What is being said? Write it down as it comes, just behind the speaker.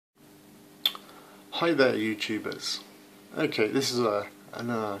Hi there YouTubers. Okay, this is a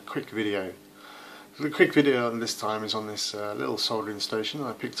quick video. The quick video this time is on this little soldering station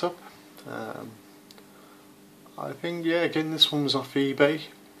I picked up. I think, yeah, again this one was off eBay.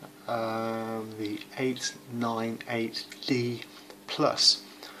 The 898D Plus.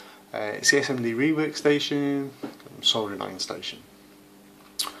 It's the SMD Rework station, soldering iron station.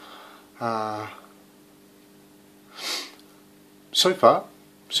 So far,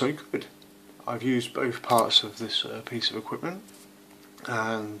 so good. I've used both parts of this piece of equipment,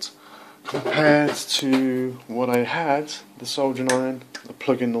 and compared to what I had, the soldering iron, the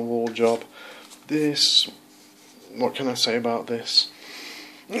plug in the wall job, this, what can I say about this?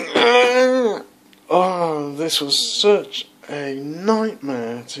 Oh, this was such a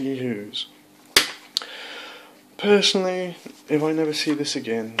nightmare to use. Personally, if I never see this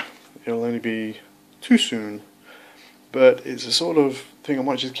again, it'll only be too soon. But it's a sort of thing I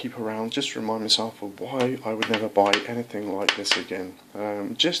might just keep around, just to remind myself of why I would never buy anything like this again.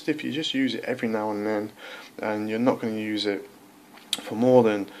 Just if you just use it every now and then, and you're not going to use it for more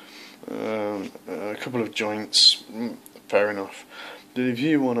than a couple of joints, fair enough. But if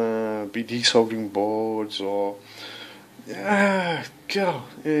you want to be desoldering boards or, God,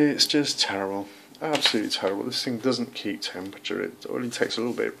 it's just terrible, absolutely terrible. This thing doesn't keep temperature. It only takes a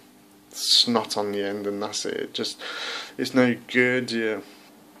little bit snot on the end and that's it. It's no good.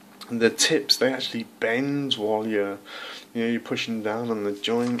 The tips, they actually bend while you're pushing down on the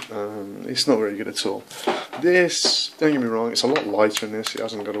joint. It's not very good at all. This, don't get me wrong, it's a lot lighter than this. It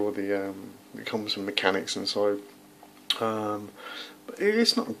hasn't got all the it comes with mechanics inside. But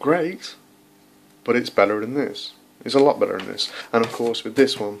it's not great, but it's better than this. It's a lot better than this. And of course with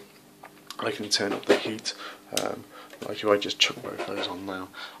this one I can turn up the heat. Like if I just chuck both those on now,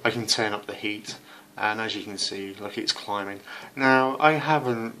 I can turn up the heat, and as you can see, look, it's climbing. Now, I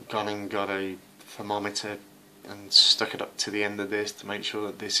haven't gone and got a thermometer and stuck it up to the end of this to make sure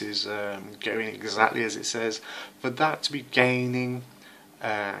that this is going exactly as it says. For that to be gaining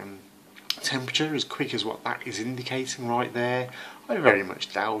temperature as quick as what that is indicating right there, I very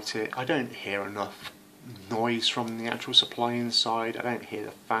much doubt it. I don't hear enough noise from the actual supply inside. I don't hear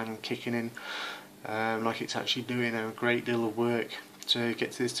the fan kicking in. Like it's actually doing a great deal of work to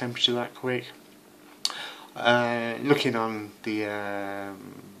get to this temperature that quick. Looking on the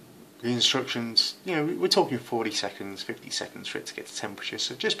instructions, we're talking 40 seconds, 50 seconds for it to get to temperature.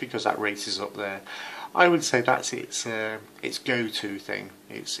 So just because that rate is up there, I would say that's its go-to thing.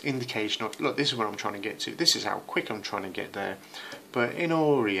 It's indication of, look, this is where I'm trying to get to. This is how quick I'm trying to get there. But in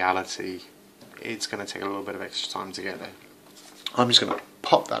all reality, it's going to take a little bit of extra time to get there. I'm just going to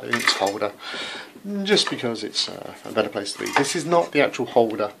pop that in its holder, just because it's a better place to be. This is not the actual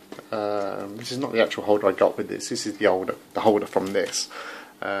holder. This is not the actual holder I got with this. This is the holder from this.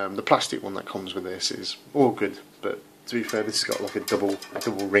 The plastic one that comes with this is all good, but to be fair, this has got like a double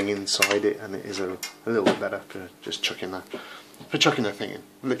ring inside it, and it is a little bit better for just chucking the thing in.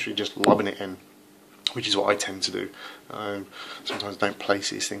 Literally just lobbing it in, which is what I tend to do. Sometimes I don't place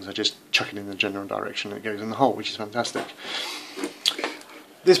these things, I just chuck it in the general direction and it goes in the hole, which is fantastic.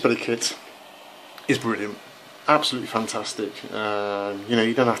 This bit of kit is brilliant, absolutely fantastic. You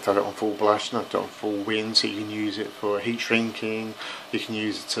don't have to have it on full blast, you don't have to have it on full wind, so you can use it for heat shrinking, you can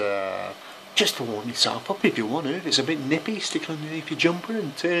use it just to warm yourself up if you want to. If it's a bit nippy, stick it underneath your jumper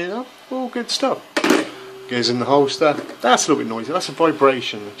and turn it up, all good stuff. Goes in the holster. That's a little bit noisy, that's a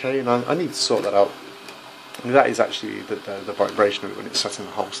vibration, okay, and I need to sort that out. And that is actually the vibration of it when it's sat in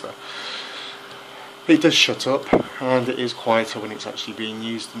the holster. It does shut up, and it is quieter when it's actually being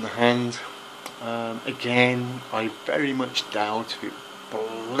used in the hand. Again, I very much doubt if it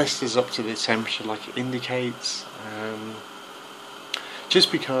blisters up to the temperature like it indicates,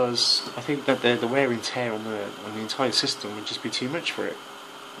 just because I think that the wear and tear on the entire system would just be too much for it.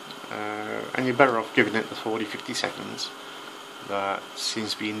 And you're better off giving it the 40-50 seconds that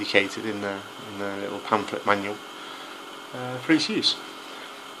seems to be indicated in the little pamphlet manual for its use.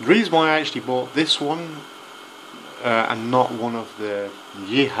 The reason why I actually bought this one and not one of the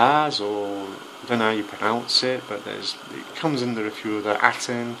Yihas, or I don't know how you pronounce it, but it comes under a few of the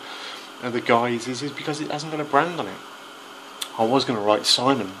Atten and the guys, is because it hasn't got a brand on it. I was going to write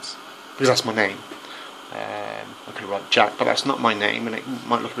Simon's, because that's my name. I could write Jack, but that's not my name, and it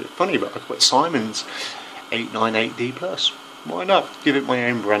might look a bit funny, but I could put Simon's 898D Plus. Why not? Give it my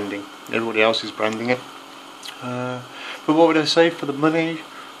own branding. Everybody else is branding it. But what would I say for the money?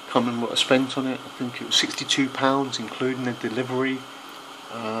 Can't remember what I spent on it. I think it was £62, including the delivery.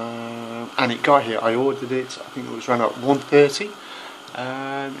 And it got here. I ordered it. I think it was around about 1:30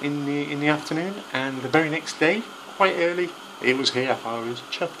 in the afternoon, and the very next day, quite early, it was here. I was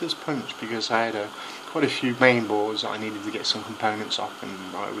chuffed as punch because I had quite a few main boards that I needed to get some components off,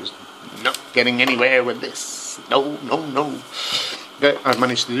 and I was not getting anywhere with this. No. But I've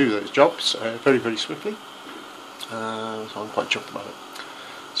managed to do those jobs very, very swiftly, so I'm quite chuffed about it.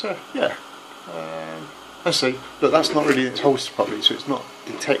 So yeah, I see. But that's not really its holster properly, so it's not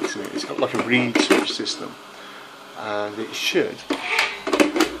detecting it. It's got like a reed switch system, and it should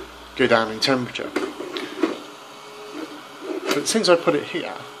go down in temperature. But since I put it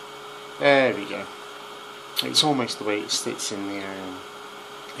here, there we go. It's almost the way it sits in the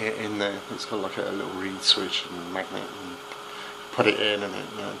it's got like a little reed switch and magnet, and put it in and it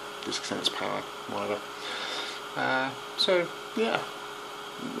disconnects power, whatever. So yeah,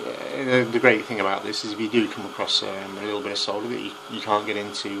 the great thing about this is if you do come across a little bit of solder that you can't get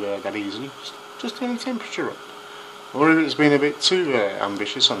into that easily, just turn the temperature up. Or if it's been a bit too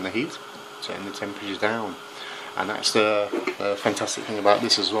ambitious on the heat, turn the temperatures down. And that's the fantastic thing about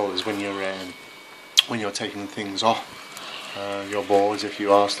this as well, is when you're taking things off your boards, if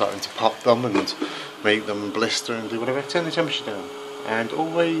you are starting to pop them and make them blister and do whatever, turn the temperature down. And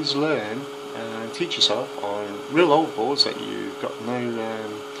always learn and teach yourself on real old boards that you've got no,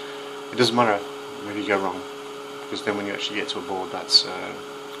 it doesn't matter where you go wrong, because then when you actually get to a board that's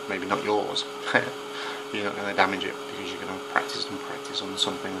maybe not yours, you're not going to damage it, because you're going to practice and practice on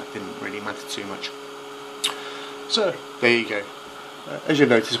something that didn't really matter too much. So there you go. As you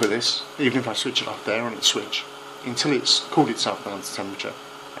notice with this, even if I switch it off there on its switch, until it's cooled itself down to temperature,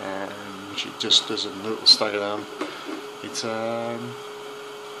 which it just does a little stay down, it's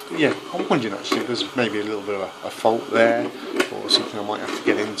yeah, I'm wondering actually if there's maybe a little bit of a fault there, or something I might have to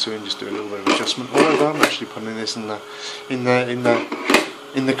get into and just do a little bit of adjustment. Although I'm actually putting this in the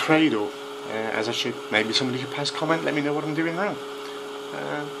cradle, as I should. Maybe somebody could pass comment, let me know what I'm doing wrong.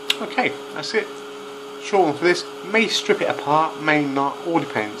 Okay, that's it. Short one for this. May strip it apart, may not, all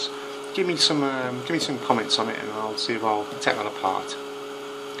depends. Give me some comments on it, and I'll see if I'll take that apart.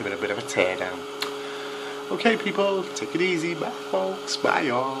 Give it a bit of a tear down. Okay people, take it easy. Bye folks. Bye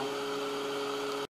y'all.